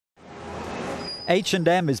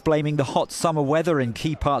H&M is blaming the hot summer weather in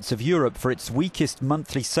key parts of Europe for its weakest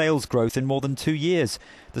monthly sales growth in more than 2 years.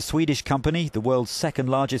 The Swedish company, the world's second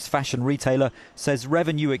largest fashion retailer, says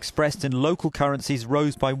revenue expressed in local currencies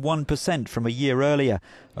rose by 1% from a year earlier.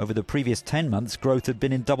 Over the previous 10 months, growth had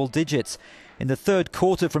been in double digits. In the third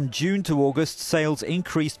quarter from June to August, sales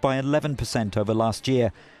increased by 11% over last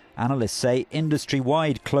year. Analysts say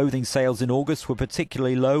industry-wide clothing sales in August were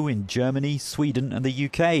particularly low in Germany, Sweden and the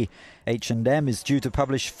UK. H&M is due to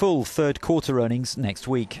publish full third quarter earnings next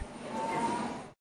week.